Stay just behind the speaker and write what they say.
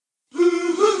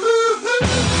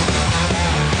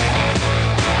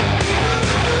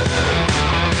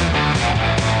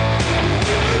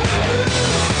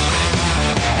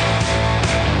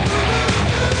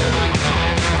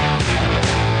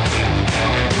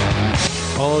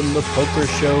on the poker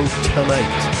show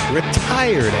tonight.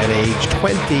 Retired at age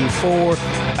 24,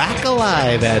 back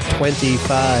alive at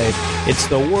 25. It's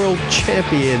the world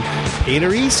champion,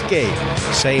 Peter Eastgate,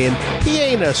 saying he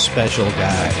ain't a special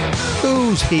guy.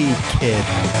 Who's he, kid?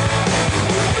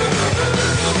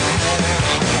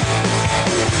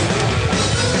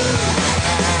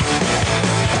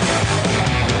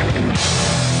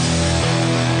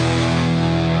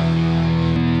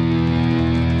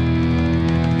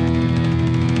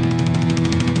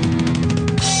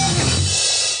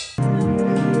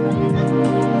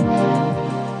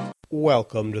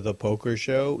 Welcome to the Poker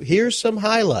Show. Here's some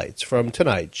highlights from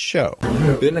tonight's show.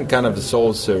 Been in kind of a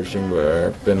soul searching where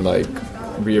I've been like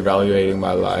reevaluating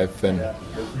my life and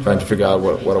trying to figure out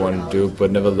what I want to do,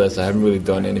 but nevertheless I haven't really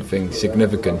done anything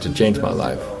significant to change my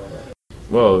life.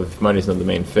 Well, if money's not the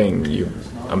main thing,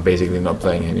 I'm basically not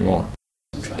playing anymore.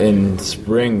 In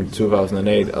spring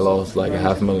 2008, I lost like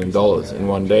 $500,000 in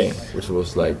one day, which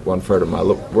was like 1/3 of my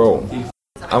roll.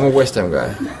 I'm a West Ham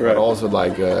guy, but also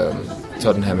like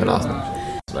Tottenham and Arsenal.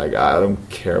 Like, I don't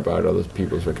care about other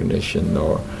people's recognition,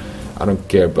 or I don't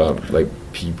care about like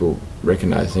people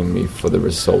recognizing me for the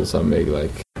results I make.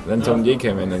 Like, then Tom Yee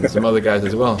came in and some other guys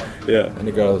as well. Yeah. And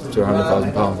he got us to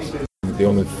 £100,000. The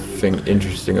only thing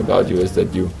interesting about you is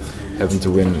that you happen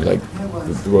to win like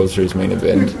the World Series main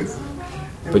event,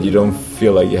 but you don't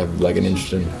feel like you have like an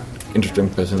interesting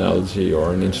personality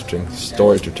or an interesting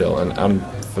story to tell. And I'm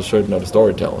for sure not a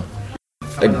storyteller.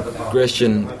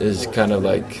 Aggression is kind of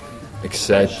like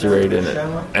exaggerated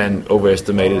and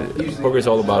overestimated. Poker is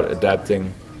all about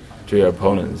adapting to your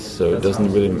opponents, so it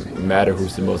doesn't really matter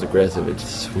who's the most aggressive,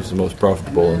 it's who's the most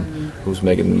profitable and who's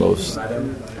making the most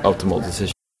optimal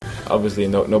decision. Obviously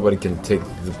nobody can take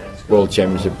the world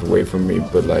championship away from me,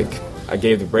 but like I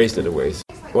gave the bracelet away.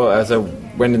 Well, as I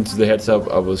went into the heads-up,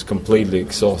 I was completely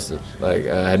exhausted. Like,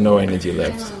 I had no energy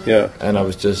left. Yeah. And I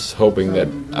was just hoping that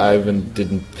Ivan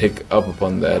didn't pick up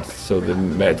upon that, so the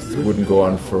match wouldn't go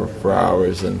on for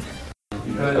hours. And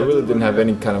I really didn't have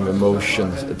any kind of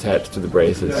emotions attached to the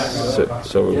bracelets,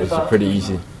 so it was a pretty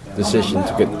easy decision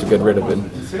to get rid of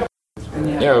it.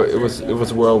 Yeah, it was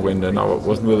a whirlwind, and I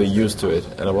wasn't really used to it,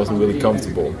 and I wasn't really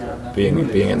comfortable being in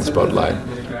the spotlight.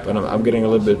 But I'm getting a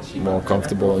little bit more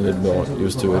comfortable, a little more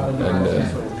used to it, and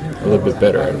a little bit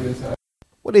better at it.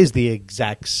 What is the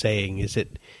exact saying? Is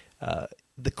it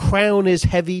the crown is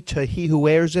heavy to he who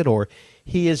wears it, or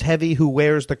he is heavy who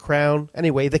wears the crown?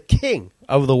 Anyway, the king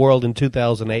of the world in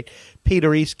 2008,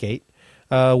 Peter Eastgate,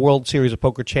 World Series of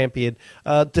Poker champion,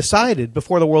 decided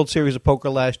before the World Series of Poker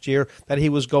last year that he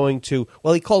was going to,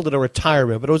 well, he called it a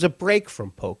retirement, but it was a break from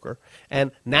poker,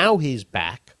 and now he's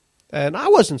back. And I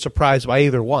wasn't surprised by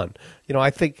either one. You know, I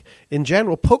think in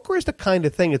general, poker is the kind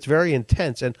of thing, it's very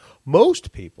intense, and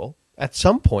most people at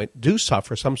some point do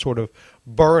suffer some sort of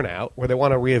burnout where they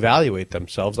want to reevaluate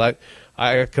themselves.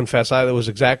 I confess I was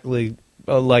exactly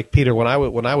like Peter when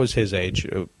I was his age,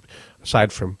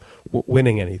 aside from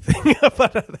winning anything.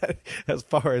 But as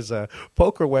far as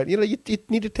poker went, you know, you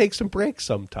need to take some breaks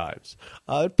sometimes.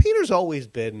 Peter's always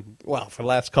been, well, for the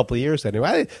last couple of years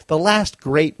anyway, the last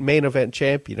great main event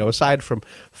champion, you know, aside from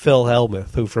Phil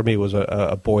Hellmuth, who for me was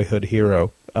a boyhood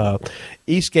hero.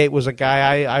 Eastgate was a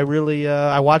guy I really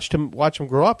I watched him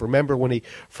grow up. Remember when he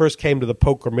first came to the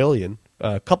Poker Million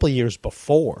a couple of years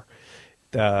before.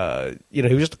 You know,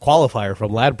 he was just a qualifier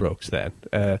from Ladbrokes then,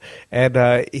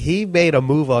 and he made a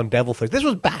move on Devilfish. This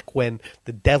was back when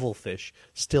the Devilfish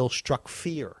still struck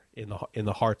fear in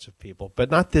the hearts of people,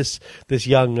 but not this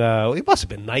young. He must have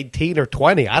been 19 or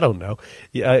 20, I don't know,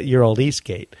 year old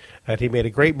Eastgate. And he made a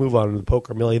great move on the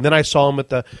Poker Million. Then I saw him at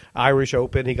the Irish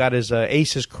Open. He got his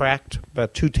aces cracked,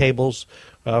 about 2 tables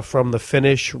from the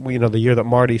finish. You know, the year that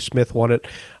Marty Smith won it.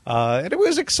 And it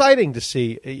was exciting to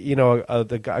see, you know,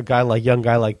 a young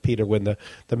guy like Peter win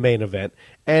the main event.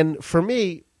 And for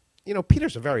me, you know,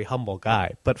 Peter's a very humble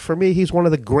guy, but for me, he's one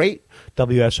of the great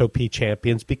WSOP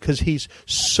champions because he's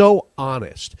so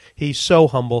honest. He's so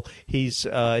humble. He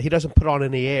doesn't put on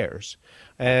any airs.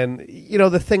 And, you know,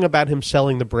 the thing about him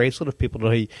selling the bracelet, if people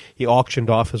know, he auctioned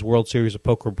off his World Series of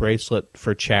Poker bracelet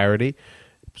for charity.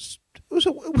 It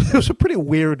was a pretty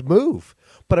weird move.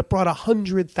 But it brought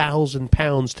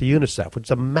 £100,000 to UNICEF, which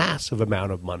is a massive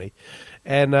amount of money.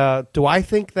 And do I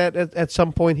think that at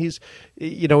some point he's,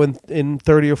 you know, in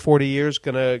 30 or 40 years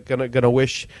gonna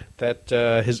wish that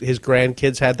his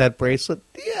grandkids had that bracelet?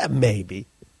 Yeah, maybe.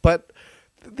 But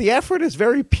the effort is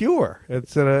very pure.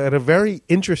 It's a very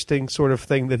interesting sort of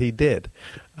thing that he did.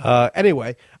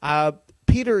 Anyway,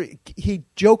 Peter, he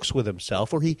jokes with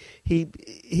himself, or he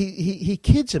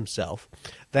kids himself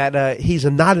that he's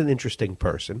not an interesting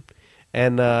person,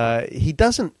 and he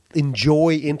doesn't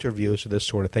enjoy interviews or this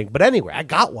sort of thing. But anyway, I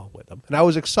got one with him, and I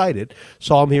was excited.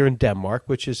 Saw him here in Denmark,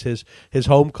 which is his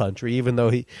home country, even though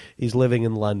he's living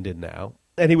in London now.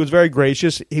 And he was very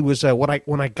gracious. He was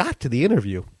when I got to the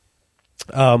interview,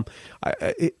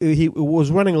 he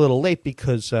was running a little late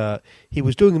because he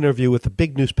was doing an interview with a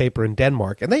big newspaper in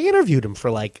Denmark, and they interviewed him for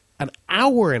like an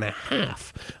hour and a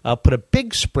half. Put a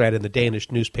big spread in the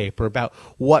Danish newspaper about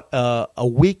what a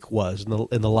week was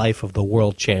in the life of the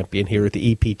world champion here at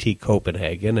the EPT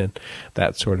Copenhagen and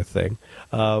that sort of thing.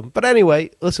 But anyway,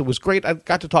 listen, it was great. I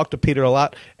got to talk to Peter a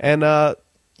lot, and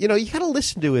you got to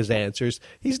listen to his answers.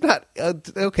 He's not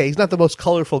he's not the most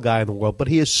colorful guy in the world, but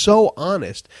he is so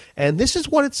honest. And this is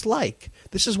what it's like.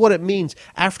 This is what it means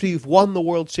after you've won the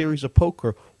World Series of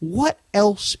Poker. What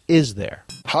else is there?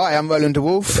 Hi, I'm Roland de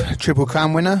Wolf, Triple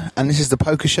Crown winner, and this is The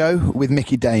Poker Show with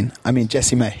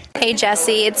Jessie May. Hey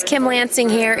Jesse, it's Kim Lansing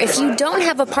here. If you don't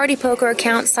have a Party Poker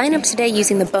account, sign up today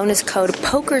using the bonus code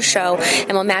POKERSHOW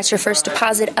and we'll match your first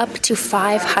deposit up to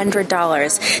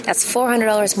 $500. That's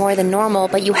 $400 more than normal,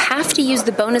 but you have to use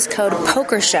the bonus code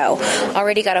POKERSHOW.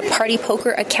 Already got a Party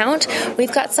Poker account?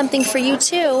 We've got something for you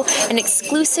too, an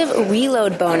exclusive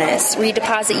reload bonus.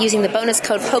 Redeposit using the bonus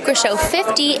code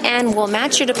POKERSHOW50 and we'll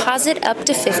match your deposit up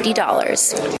to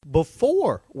 $50.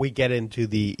 Before we get into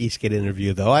the Eastgate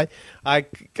interview, though, I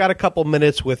got a couple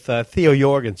minutes with Theo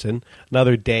Jorgensen,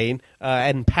 another Dane,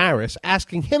 in Paris,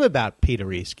 asking him about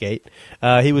Peter Eastgate.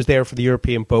 He was there for the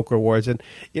European Poker Awards, and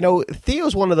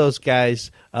Theo's one of those guys.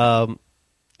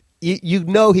 You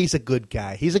know he's a good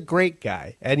guy. He's a great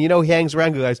guy, and he hangs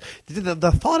around good guys.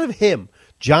 The thought of him,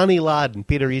 Johnny Ladd and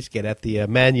Peter Eastgate at the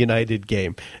Man United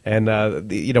game. And,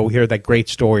 we hear that great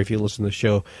story if you listen to the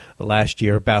show last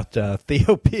year about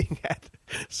Theo being at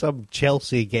some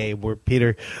Chelsea game where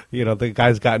Peter, the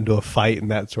guys got into a fight and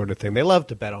that sort of thing. They love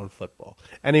to bet on football.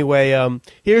 Anyway,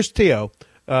 here's Theo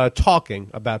talking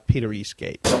about Peter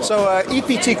Eastgate. So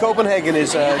EPT Copenhagen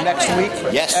is next week.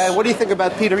 Yes. What do you think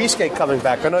about Peter Eastgate coming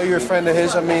back? I know you're a friend of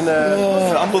his. I mean,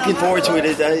 I'm looking forward to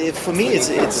it. For me,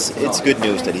 it's good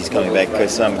news that he's coming back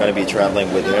because I'm going to be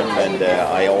traveling with him, and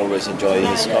I always enjoy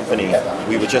his company.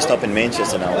 We were just up in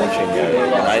Manchester now watching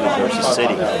United versus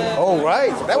City. Oh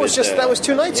right, that was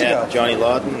 2 nights ago. Johnny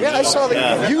Lawton. Yeah, I saw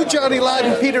you, Johnny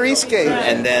Lawton, Peter Eastgate,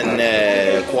 and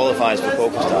then qualifies for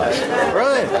PokerStars.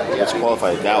 Right. It's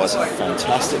qualified. That was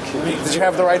fantastic. Did you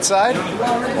have the right side?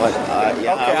 What?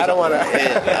 Yeah. Okay, I don't want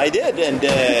to. I did, and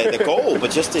the goal, but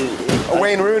just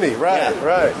Wayne Rooney, right, yeah.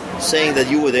 Right. Saying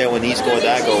that you were there when he scored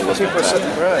that goal was fantastic.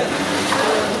 Right.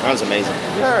 That was amazing.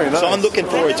 Very nice. So I'm looking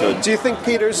forward to it. Do you think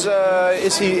Peter's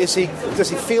does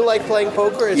he feel like playing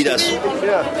poker? He does.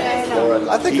 Yeah.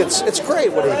 I think it's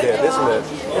great what he did, isn't it?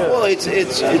 Yeah. Well, it's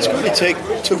good.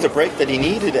 He took the break that he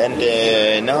needed,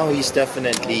 and now he's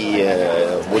definitely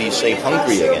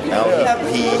hungry again. Now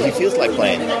he feels like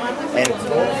playing, and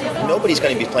nobody's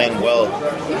going to be playing well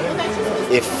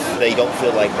if they don't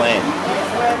feel like playing.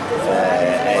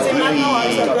 And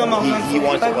he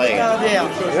wants to play again.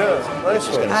 Yeah, nice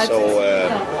one. So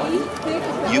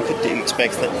you could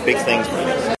expect big things from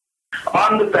him.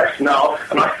 I'm the best now,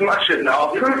 and I smash it now.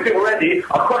 I've proved it already.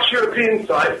 Across European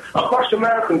side, across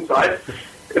American side.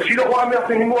 If you don't want me up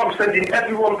anymore, I'm sending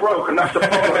everyone broke, and that's the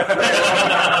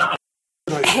problem.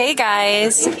 Hey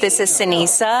guys, this is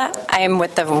Sinisa. I'm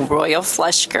with the Royal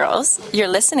Flush Girls. You're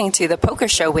listening to The Poker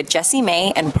Show with Jessie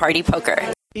May and Party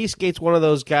Poker. Eastgate's one of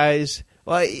those guys.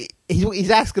 Well,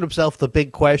 he's asking himself the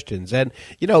big questions, and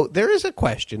there is a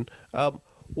question.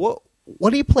 What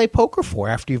do you play poker for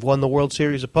after you've won the World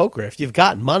Series of Poker? If you've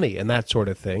got money and that sort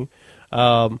of thing,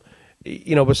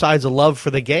 besides a love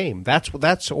for the game,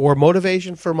 that's or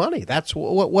motivation for money. That's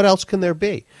what else can there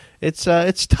be? It's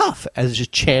tough as a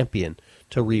champion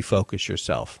to refocus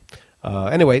yourself.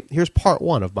 Anyway, here's part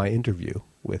 1 of my interview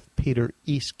with Peter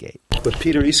Eastgate. With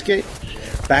Peter Eastgate,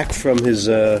 back from his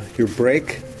your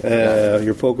break,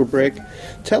 your poker break.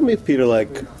 Tell me, Peter,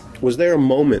 was there a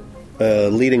moment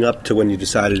leading up to when you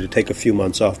decided to take a few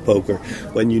months off poker,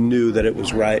 when you knew that it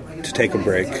was right to take a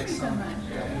break?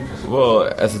 Well,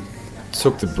 as I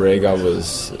took the break, I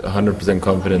was 100%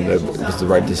 confident that it was the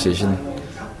right decision,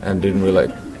 and didn't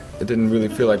really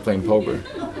feel like playing poker.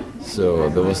 So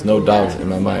there was no doubt in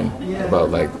my mind about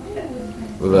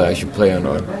whether I should play or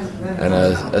not. And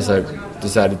as I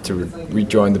decided to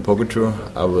rejoin the poker tour,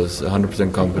 I was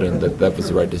 100% confident that was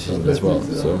the right decision as well.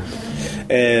 So.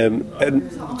 And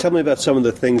tell me about some of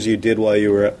the things you did while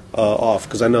you were off,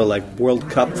 because I know, World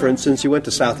Cup, for instance, you went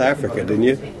to South Africa, didn't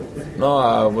you? No,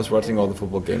 I was watching all the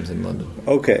football games in London.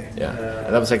 Okay. Yeah,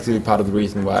 and that was actually part of the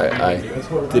reason why I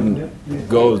didn't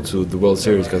go to the World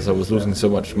Series, because I was losing so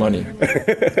much money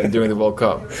during the World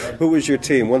Cup. Who was your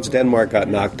team once Denmark got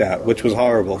knocked out, which was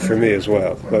horrible for me as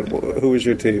well? But who was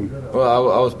your team?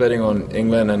 Well, I was betting on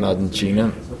England and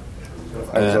Argentina,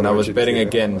 and I was betting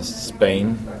against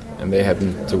Spain, and they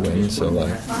happened to win, so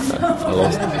I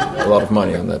lost a lot of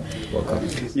money on that World Cup.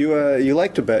 You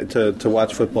like to bet to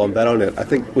watch football and bet on it. I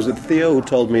think, was it Theo who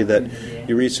told me that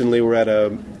you recently were at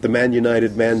the Man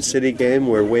United Man City game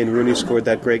where Wayne Rooney scored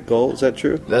that great goal? Is that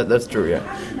true? That's true, yeah.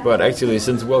 But actually,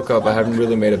 since the World Cup, I haven't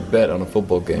really made a bet on a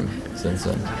football game since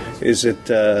then. Is it?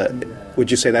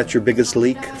 Would you say that's your biggest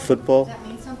leak, football?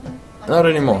 Not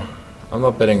anymore. I'm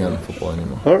not betting on football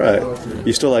anymore. All right.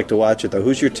 You still like to watch it, though.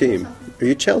 Who's your team? Are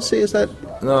you Chelsea? Is that?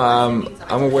 No,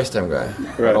 I'm a West Ham guy.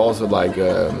 Right. But also like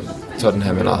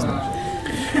Tottenham and Arsenal.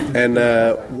 And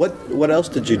what else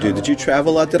did you do? Did you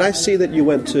travel a lot? Did I see that you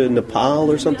went to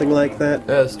Nepal or something like that? Yeah,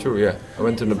 that's true, yeah. I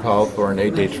went to Nepal for an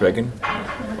 8-day trekking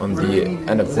on the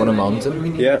Annapurna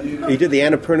mountain. Yeah. You did the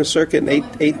Annapurna circuit in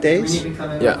eight days?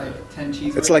 Yeah.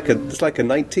 It's like a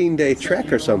 19-day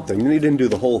trek or something. You didn't do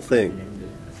the whole thing.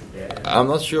 I'm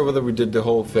not sure whether we did the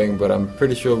whole thing, but I'm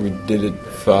pretty sure we did it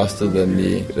faster than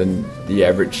the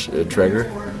average trekker.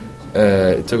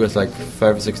 It took us like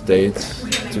 5 or 6 days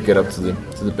to get up to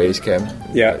the base camp.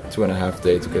 Yeah. 2.5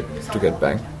 days to get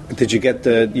back. Did you get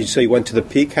you say you went to the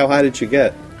peak? How high did you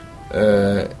get?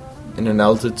 In an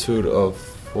altitude of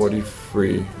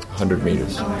 4,300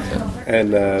 meters. Yeah.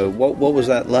 And what was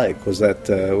that like? Was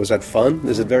that fun?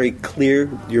 Is it very clear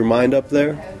your mind up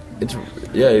there?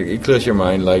 It clears your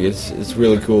mind. Like it's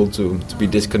really cool to be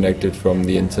disconnected from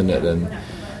the internet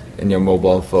and your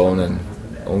mobile phone and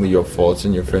only your thoughts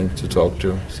and your friends to talk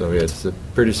to. So yeah, it's a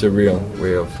pretty surreal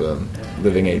way of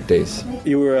living 8 days.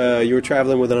 You were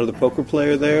traveling with another poker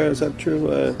player there. Is that true?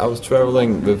 I was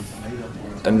traveling with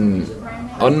an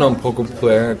unknown poker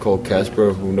player called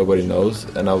Casper, who nobody knows,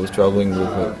 and I was traveling with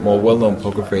a more well-known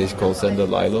poker face called Sander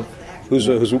Lylov.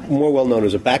 Who's more well known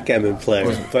as a backgammon player.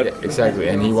 Yeah, exactly,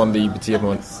 and he won the EPT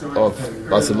of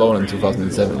Barcelona in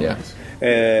 2007. Yeah.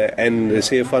 And is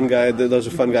he a fun guy? Those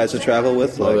are fun guys to travel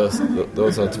with. Like?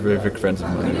 Those are terrific friends of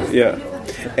mine. Yeah.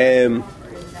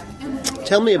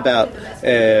 Tell me about.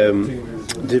 Have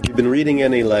you been reading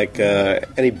any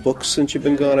books since you've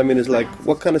been gone? I mean,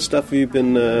 what kind of stuff have you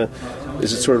been?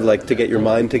 Is it sort of like to get your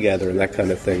mind together and that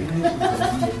kind of thing?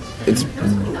 It's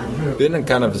been a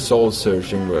kind of a soul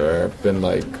searching where I've been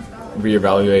like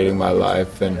reevaluating my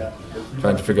life and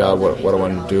trying to figure out what I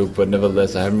want to do, but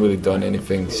nevertheless I haven't really done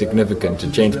anything significant to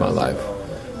change my life.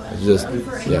 It's just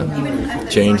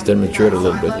changed and matured a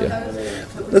little bit.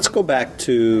 Let's go back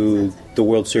to the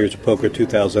World Series of Poker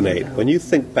 2008. When you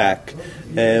think back,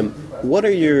 what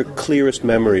are your clearest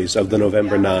memories of the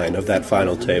November 9 of that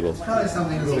final table?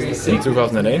 In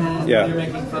 2008? Yeah.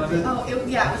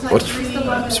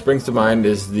 What springs to mind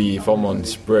is the 4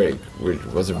 months break, which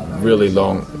was a really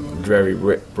long, dreary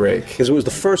break. Because it was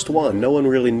the first one. No one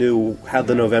really knew how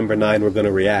the November 9 were going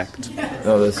to react.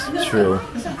 No, that's true.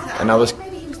 And I was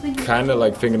kind of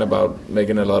like thinking about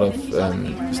making a lot of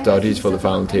studies for the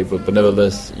final table, but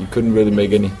nevertheless you couldn't really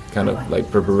make any kind of like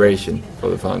preparation for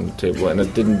the final table, and I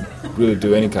didn't really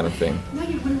do any kind of thing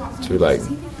to like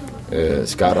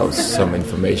scout out some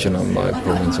information on my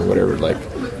opponents or whatever. Like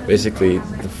basically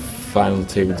the final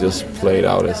table just played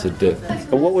out as it did.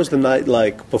 And what was the night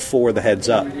like before the heads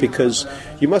up? Because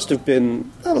you must have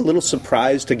been a little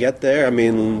surprised to get there. I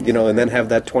mean, and then have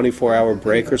that 24-hour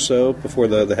break or so before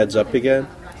the heads up began.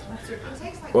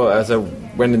 Well, as I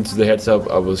went into the heads up,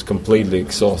 I was completely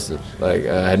exhausted. Like,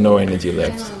 I had no energy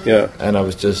left. Yeah. And I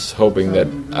was just hoping that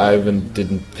Ivan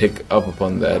didn't pick up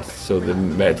upon that, so the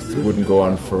match wouldn't go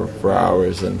on for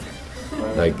hours. And,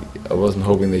 like, I wasn't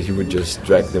hoping that he would just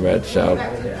drag the match out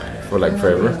for, like,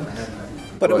 forever.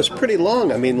 But it was pretty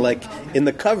long. I mean, like, in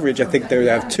the coverage, I think they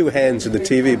have 2 hands in the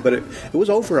TV, but it was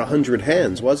over 100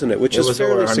 hands, wasn't it? Which is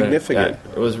fairly significant.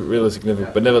 Yeah, it was really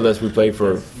significant. But nevertheless, we played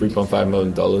for $3.5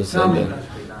 million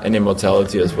and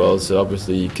immortality as well. So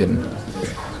obviously you can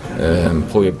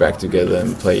pull your back together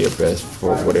and play your best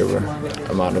for whatever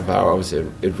amount of hours it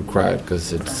required,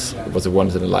 because it was a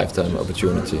once-in-a-lifetime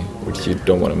opportunity, which you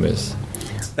don't want to miss.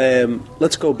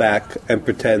 Let's go back and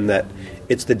pretend that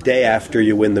it's the day after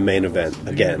you win the main event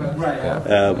again.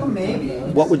 Yeah.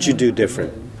 What would you do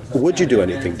different? Would you do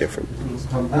anything different?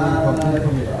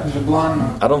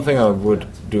 I don't think I would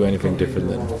do anything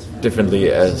differently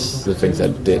as the things I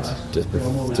did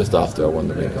just after I won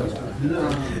the main event.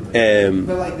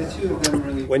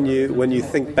 When you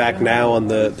think back now on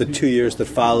the 2 years that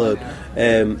followed,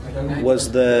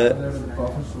 was the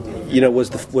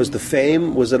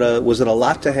fame, was it a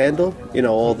lot to handle?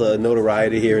 All the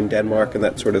notoriety here in Denmark and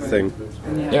that sort of thing.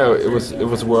 Yeah, it was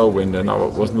a whirlwind, and I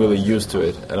wasn't really used to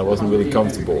it, and I wasn't really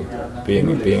comfortable being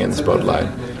in the spotlight.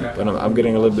 But I'm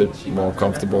getting a little bit more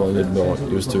comfortable, a little more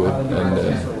used to it, and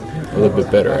a little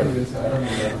bit better at it.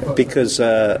 Because,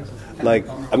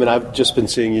 I've just been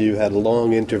seeing you had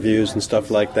long interviews and stuff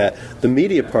like that. The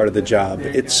media part of the job,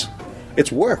 it's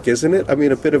work, isn't it? I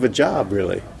mean, a bit of a job,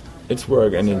 really. It's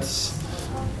work, and it's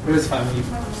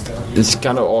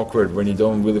kind of awkward when you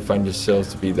don't really find yourself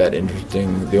to be that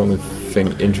interesting. The only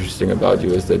thing interesting about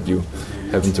you is that you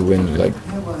happen to win like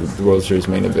the World Series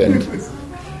main event,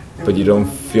 but you don't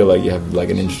feel like you have like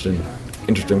an interesting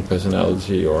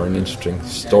personality or an interesting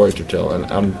story to tell. And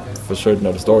I'm for certain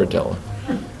not a storyteller.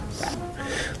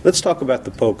 Let's talk about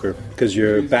the poker, because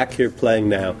you're back here playing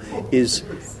now. Is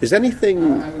there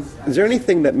anything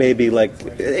that maybe, like,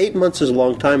 8 months is a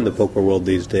long time in the poker world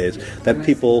these days, that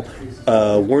people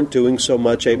weren't doing so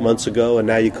much 8 months ago, and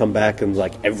now you come back and,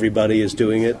 like, everybody is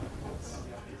doing it?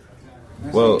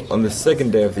 Well, on the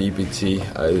second day of the EPT,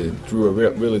 I drew a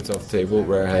really tough table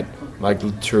where I had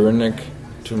Michael Turnick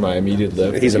to my immediate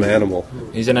left. He's an animal.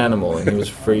 He's an animal, and he was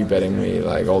free betting me,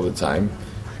 like, all the time.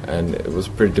 And it was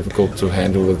pretty difficult to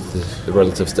handle with the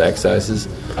relative stack sizes.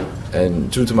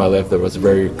 And to my left, there was a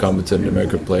very competent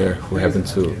American player who happened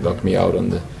to knock me out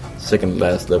on the second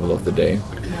last level of the day.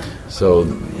 So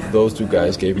those two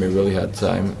guys gave me a really hard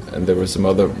time, and there was some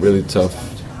other really tough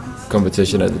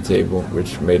competition at the table,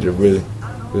 which made it a really,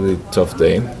 really tough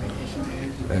day.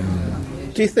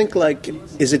 Do you think, like,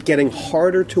 is it getting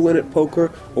harder to win at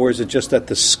poker, or is it just that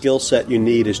the skill set you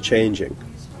need is changing?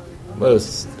 Well,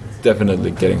 it's definitely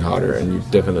getting harder, and you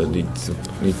definitely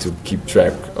need to keep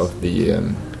track of the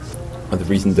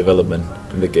recent development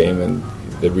in the game and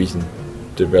the recent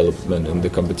development in the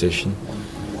competition.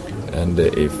 And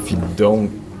if you don't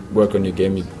work on your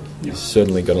game, you're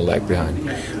certainly going to lag behind.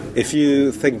 If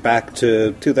you think back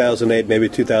to 2008, maybe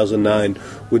 2009,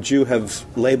 would you have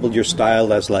labeled your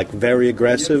style as, like, very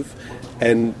aggressive?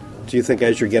 And do you think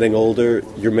as you're getting older,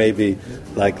 you're maybe,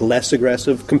 like, less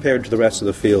aggressive compared to the rest of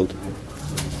the field?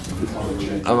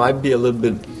 I might be a little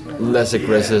bit less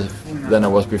aggressive than I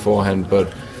was beforehand,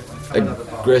 but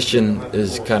aggression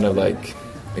is kind of like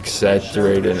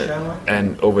exaggerated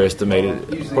and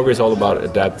overestimated. Poker is all about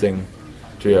adapting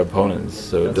to your opponents,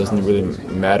 so it doesn't really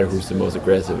matter who's the most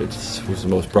aggressive, it's who's the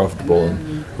most profitable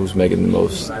and who's making the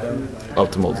most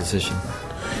optimal decision.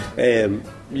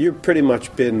 You've pretty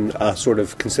much been sort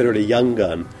of considered a young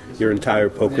gun your entire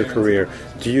poker career.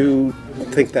 Do you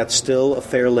think that's still a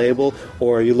fair label,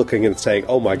 or are you looking and saying,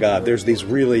 oh my God, there's these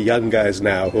really young guys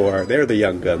now they're the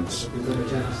young guns?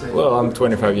 Well, I'm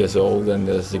 25 years old, and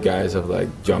there's the guys of like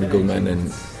John Goodman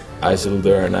and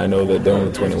Isildur, and I know that they're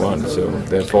only 21, so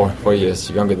they're four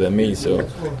years younger than me, so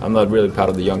I'm not really part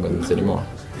of the young guns anymore.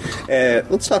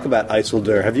 Let's talk about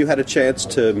Isildur. Have you had a chance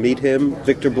to meet him,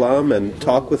 Victor Blom, and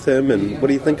talk with him, and what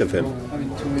do you think of him?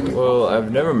 Well,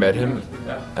 I've never met him,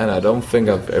 and I don't think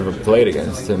I've ever played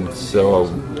against him, so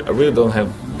I really don't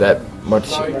have that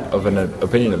much of an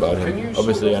opinion about him.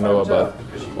 Obviously, I know about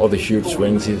all the huge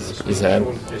swings he's had,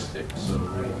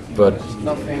 but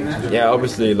yeah,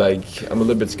 obviously, like, I'm a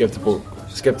little bit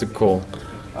skeptical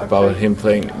about him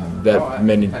playing that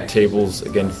many tables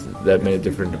against that many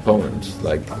different opponents.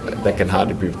 Like, that can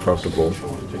hardly be profitable.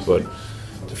 But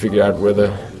to figure out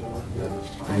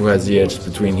who has the edge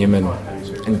between him and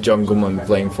John Goodman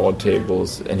playing 4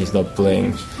 tables, and he's not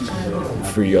playing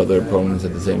 3 other opponents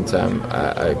at the same time,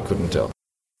 I couldn't tell.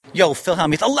 Yo, Phil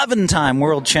Hellmuth, 11-time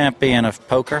world champion of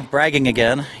poker, bragging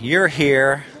again. You're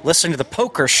here listening to The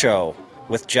Poker Show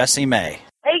with Jesse May.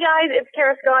 Hey guys, it's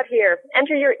Kara Scott here.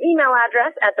 Enter your email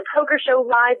address at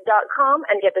thepokershowlive.com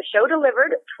and get the show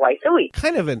delivered twice a week.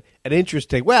 Kind of an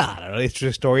interesting, well, I don't know,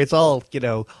 interesting story. It's all,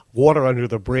 water under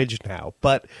the bridge now.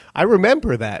 But I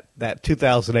remember that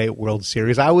 2008 World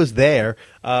Series. I was there.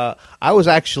 I was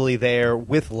actually there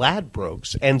with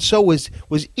Ladbrokes, and so was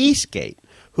Eastgate,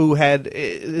 who had,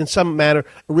 in some manner,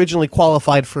 originally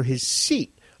qualified for his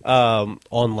seat on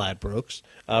Ladbrokes.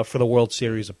 for the World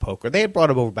Series of Poker. They had brought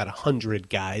over about 100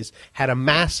 guys, had a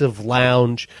massive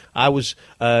lounge. I was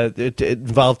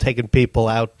involved taking people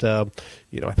out. I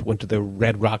went to the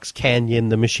Red Rocks Canyon,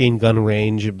 the Machine Gun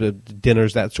Range,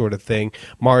 dinners, that sort of thing.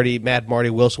 Mad Marty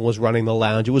Wilson was running the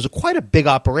lounge. It was quite a big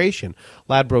operation.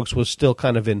 Ladbrokes was still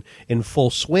kind of in full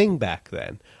swing back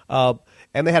then.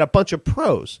 And they had a bunch of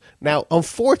pros. Now,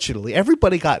 unfortunately,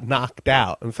 everybody got knocked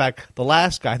out. In fact, the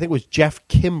last guy, I think it was Jeff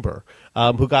Kimber,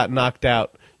 who got knocked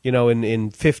out,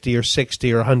 in 50 or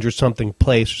 60 or 100-something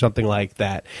place or something like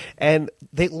that. And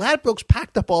Ladbrokes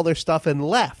packed up all their stuff and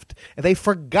left. And they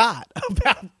forgot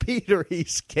about Peter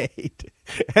Eastgate.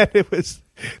 And it was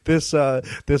this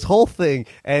whole thing.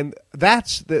 And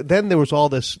then there was all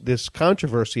this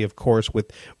controversy, of course,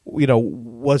 with,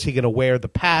 was he going to wear the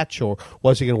patch or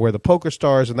was he going to wear the poker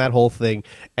stars and that whole thing.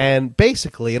 And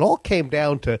basically it all came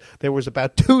down to there was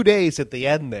about 2 days at the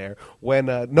end there when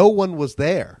no one was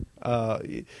there.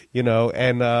 And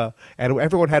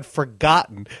everyone had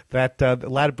forgotten that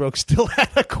Ladbrokes still had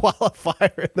a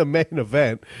qualifier in the main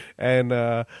event, and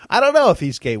I don't know if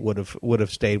Eastgate would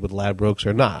have stayed with Ladbrokes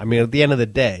or not. I mean, at the end of the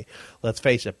day, let's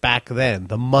face it, back then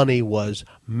the money was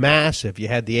massive. You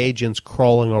had the agents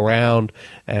crawling around,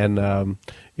 and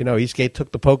Eastgate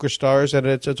took the poker stars, and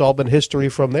it's all been history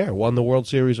from there. Won the World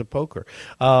Series of Poker.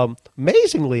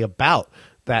 Amazingly, about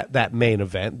that main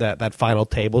event, that final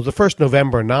table, it was the first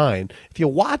November 9. If you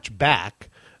watch back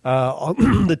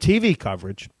on the TV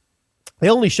coverage, they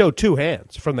only showed 2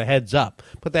 hands from the heads up,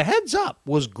 but the heads up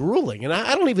was grueling, and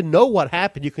I don't even know what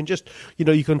happened. You can just,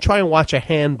 you can try and watch a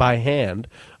hand by hand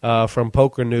from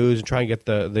Poker News and try and get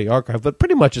the archive, but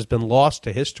pretty much it's been lost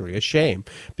to history. A shame,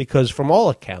 because from all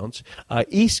accounts,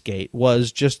 Eastgate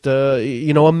was just,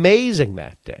 amazing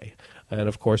that day. And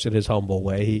of course, in his humble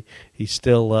way, he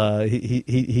still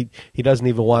he doesn't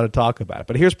even want to talk about it.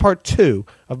 But here's part 2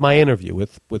 of my interview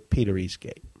with Peter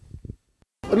Eastgate.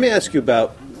 Let me ask you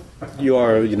about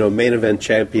your main event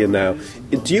champion now.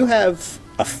 Do you have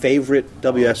a favorite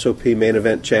WSOP main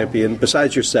event champion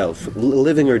besides yourself,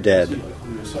 living or dead?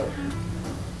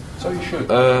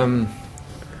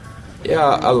 Yeah,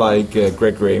 I like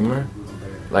Greg Raymer.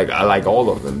 I like all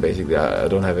of them, basically. I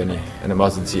don't have any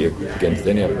animosity against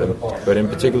any of them. But in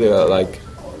particular, I like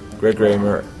Greg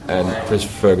Raymer and Chris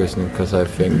Ferguson, because I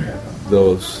think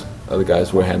those are the guys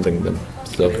who are handling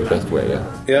themselves the best way, yeah.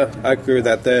 Yeah, I agree with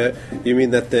that. You mean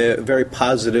that they're very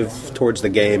positive towards the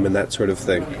game and that sort of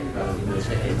thing?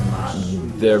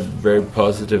 They're very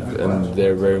positive, and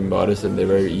they're very modest, and they're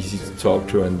very easy to talk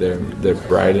to, and they're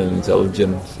bright and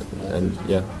intelligent, and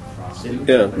yeah.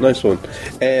 Yeah, nice one.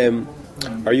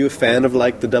 Are you a fan of the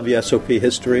WSOP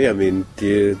history? I mean,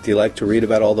 do you like to read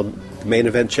about all the main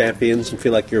event champions and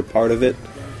feel like you're a part of it?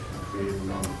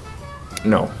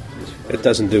 No. It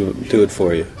doesn't do it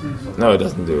for you? No, it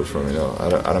doesn't do it for me, no.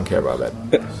 I don't care about that.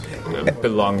 I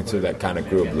belong to that kind of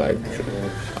group.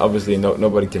 Obviously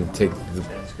nobody can take the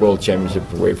world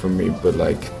championship away from me, but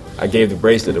I gave the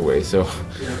bracelet away, so...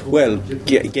 Well,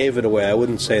 gave it away, I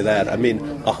wouldn't say that. I mean,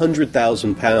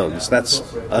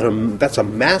 £100,000, that's a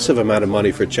massive amount of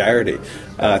money for charity.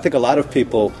 I think a lot of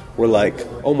people were like,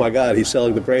 oh my God, he's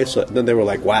selling the bracelet. And then they were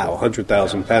like, wow,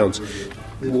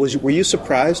 £100,000. Were you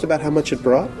surprised about how much it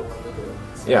brought?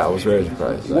 Yeah, I was very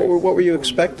surprised. What were you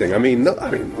expecting? I mean,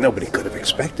 nobody could have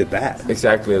expected that.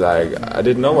 Exactly. I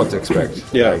didn't know what to expect.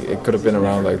 Yeah, it could have been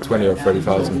around 20 or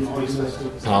 30,000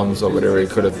 pounds or whatever. It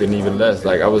could have been even less.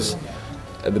 I was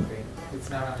at the.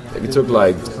 It took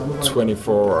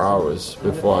 24 hours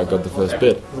before I got the first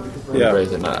bid. Yeah.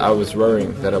 And I was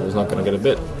worrying that I was not going to get a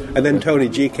bid. And then Tony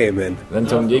G came in. And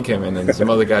some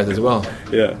other guys as well.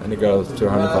 Yeah. And he got to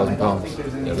 100,000 pounds.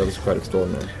 Yeah, that was quite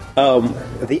extraordinary.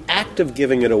 The act of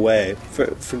giving it away,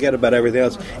 forget about everything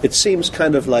else, it seems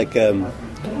kind of like,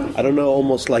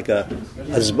 almost like a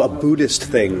Buddhist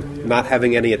thing, not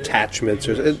having any attachments.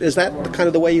 Is that kind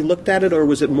of the way you looked at it, or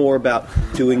was it more about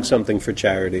doing something for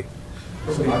charity?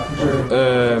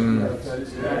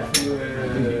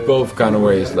 Both kind of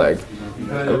ways. I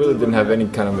really didn't have any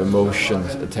kind of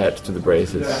emotions attached to the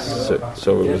bracelets,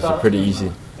 so it was a pretty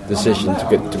easy decision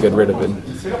to get rid of it.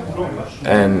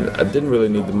 And I didn't really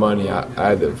need the money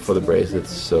either for the bracelets,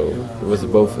 so it was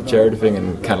both a charity thing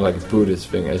and kind of like a Buddhist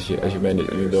thing, as you mentioned,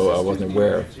 even though I wasn't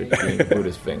aware of it being a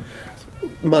Buddhist thing.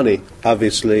 Money,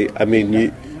 obviously. I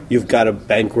mean, you've got a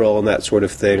bankroll and that sort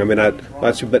of thing. I mean,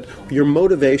 but your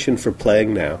motivation for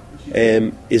playing now,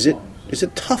 is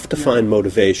it tough to find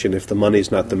motivation if the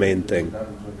money's not the main thing?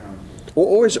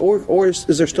 Or is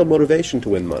there still motivation to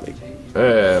win money?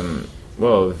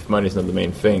 Well, if money's not the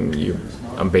main thing,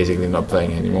 I'm basically not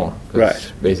playing anymore.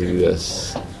 Right. Basically,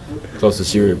 that's close to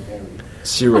zero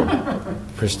zero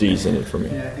prestige in it for me.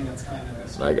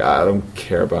 Like, I don't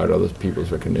care about other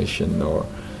people's recognition, or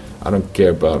I don't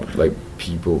care about like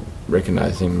people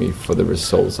recognizing me for the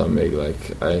results I make.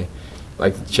 Like, I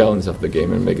like the challenge of the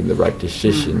game and making the right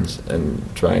decisions and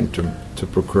trying to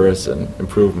progress and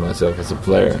improve myself as a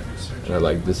player. And I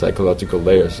like the psychological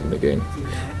layers in the game.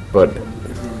 But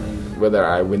whether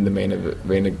I win the main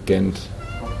event again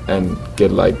and get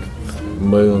like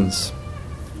millions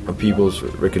of people's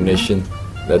recognition,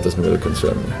 that doesn't really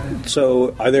concern me.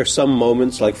 So are there some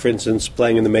moments, like for instance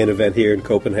playing in the main event here in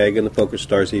Copenhagen, the Poker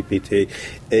Stars EPT,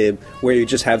 where you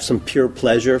just have some pure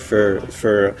pleasure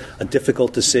for a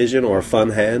difficult decision or a fun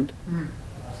hand?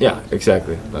 Yeah,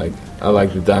 exactly. Like, I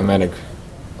like the dynamic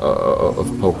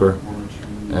of poker,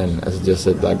 and as I just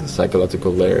said, like the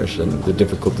psychological layers and the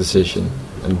difficult decision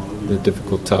and the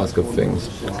difficult task of things.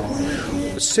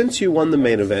 Since you won the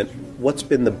main event, what's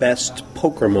been the best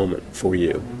poker moment for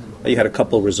you? You had a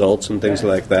couple of results and things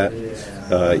like that.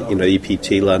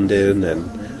 EPT London, and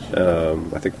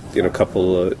I think a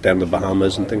couple down the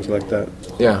Bahamas and things like that.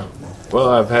 Yeah, well,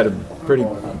 I've had a pretty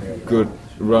good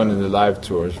run in the live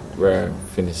tours where I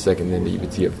finished second in the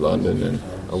EPT of London, and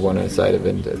I won a side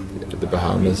event at the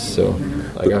Bahamas. So,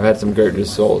 like, I've had some great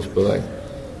results, but like,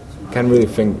 I can't really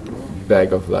think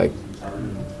back of like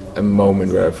a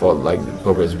moment where I thought like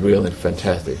poker is really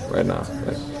fantastic right now.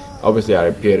 Like, obviously, I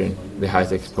appeared in the high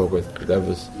stakes poker.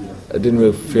 I didn't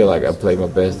really feel like I played my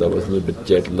best. I was a little bit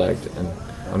jet lagged and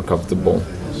uncomfortable.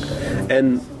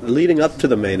 And leading up to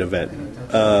the main event,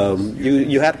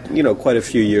 you had quite a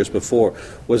few years before.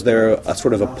 Was there a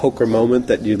sort of a poker moment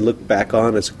that you look back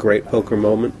on as a great poker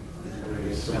moment?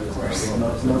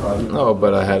 No,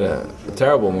 but I had a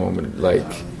terrible moment. Like,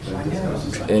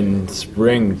 in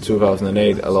spring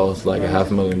 2008, I lost like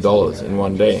 $500,000 in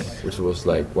one day, which was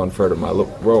like 1/3 of my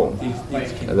roll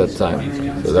at that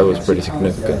time. So that was pretty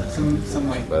significant.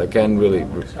 But I can't really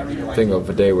think of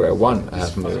a day where I won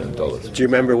 $500,000. Do you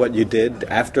remember what you did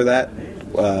after that?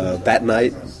 That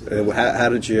night, how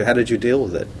did you deal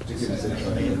with it?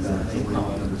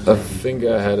 I think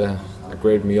I had a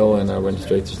great meal and I went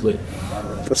straight to sleep.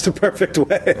 That's the perfect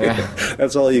way. Yeah.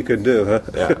 That's all you can do, huh?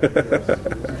 Yeah.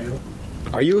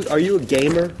 Are you a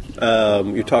gamer?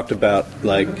 You talked about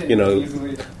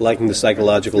liking the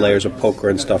psychological layers of poker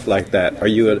and stuff like that. Are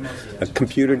you a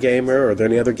computer gamer? Or are there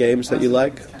any other games that you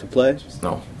like to play?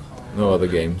 No other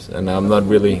games, and I'm not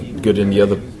really good in the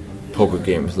other poker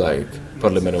games like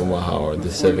Limit Omaha or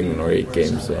the 7 or 8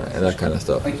 games and that kind of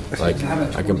stuff. Like,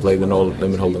 I can play the no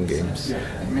limit hold'em games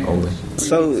only.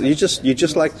 So you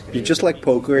just like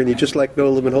poker and you just like no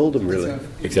limit hold'em, really?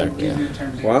 Exactly. Yeah.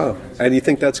 Wow. And you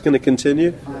think that's going to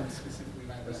continue?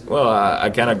 Well, I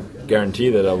cannot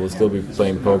guarantee that I will still be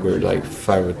playing poker like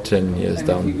 5 or 10 years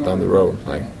down the road.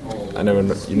 Like,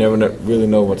 you never really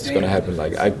know what's going to happen.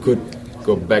 Like, I could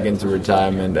go back into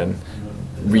retirement and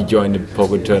rejoin the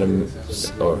poker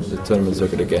tournaments or the tournament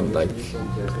circuit again. Like,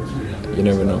 you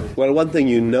never know. Well, one thing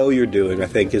you're doing, I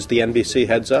think, is the NBC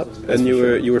Heads Up, and you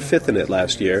were 5th in it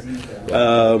last year.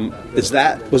 Was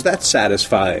that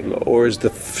satisfying, or is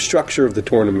the structure of the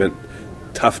tournament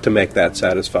tough to make that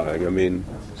satisfying? I mean,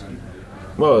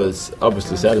 well, it's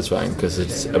obviously satisfying because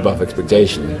it's above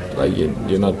expectation. Like,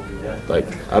 you're not like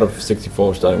out of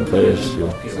 64 starting players,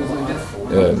 you're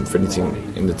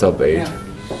finishing in the top 8.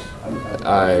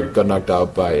 I got knocked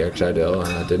out by Exidel,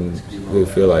 and I didn't really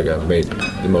feel like I made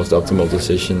the most optimal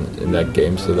decision in that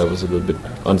game, so that was a little bit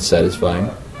unsatisfying.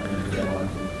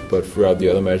 But throughout the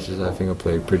other matches, I think I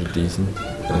played pretty decent.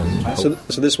 So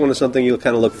this one is something you'll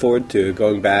kind of look forward to,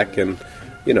 going back and,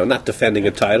 not defending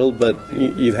a title, but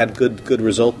you've had good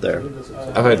result there.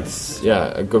 I've had,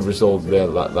 a good result there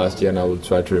last year, and I will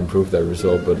try to improve that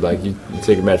result. But like, you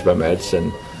take it match by match,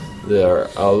 and there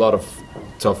are a lot of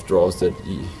tough draws that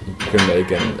you can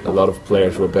make, and a lot of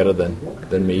players were better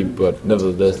than me, but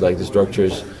nevertheless, like, the structure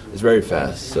is very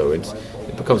fast, so it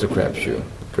becomes a crapshoot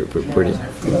pretty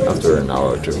after an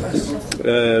hour or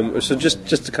two. So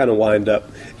just to kind of wind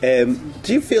up, do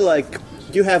you feel like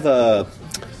you have a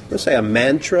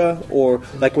mantra, or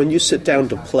like when you sit down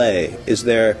to play, is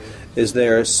there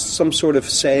some sort of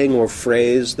saying or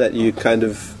phrase that you kind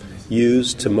of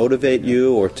use to motivate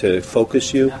you or to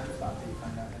focus you?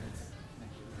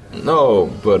 No,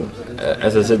 but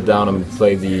as I sit down and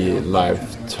play the live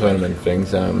tournament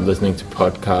things, I'm listening to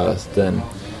podcasts and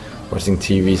watching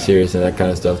TV series and that kind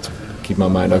of stuff to keep my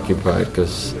mind occupied,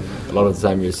 because a lot of the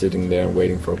time you're sitting there and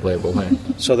waiting for a playable hand.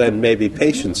 So then maybe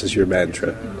patience is your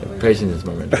mantra. Patience is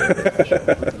my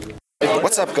mantra.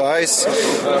 What's up, guys?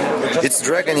 It's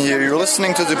Dragon here. You're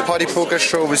listening to the Party Poker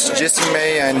Show with Jesse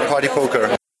May and Party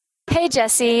Poker. Hey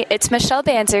Jesse, it's Michelle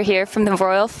Banzer here from the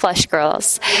Royal Flush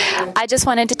Girls. I just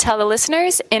wanted to tell the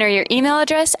listeners, enter your email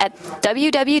address at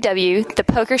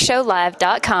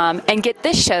www.thepokershowlive.com and get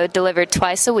this show delivered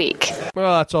twice a week.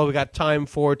 Well, that's all we got time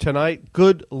for tonight.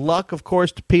 Good luck, of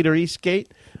course, to Peter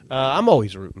Eastgate. I'm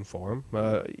always rooting for him.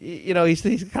 He's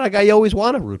the kind of guy you always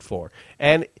want to root for.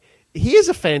 And he is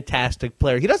a fantastic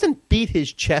player. He doesn't beat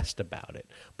his chest about it.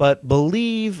 But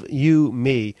believe you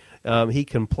me, he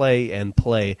can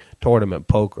play tournament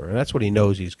poker. And that's what he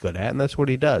knows he's good at, and that's what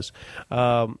he does.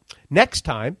 Next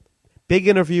time, big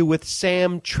interview with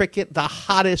Sam Trickett, the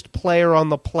hottest player on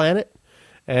the planet.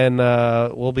 And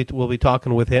we'll be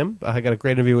talking with him. I got a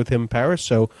great interview with him in Paris,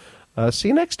 so see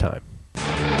you next time.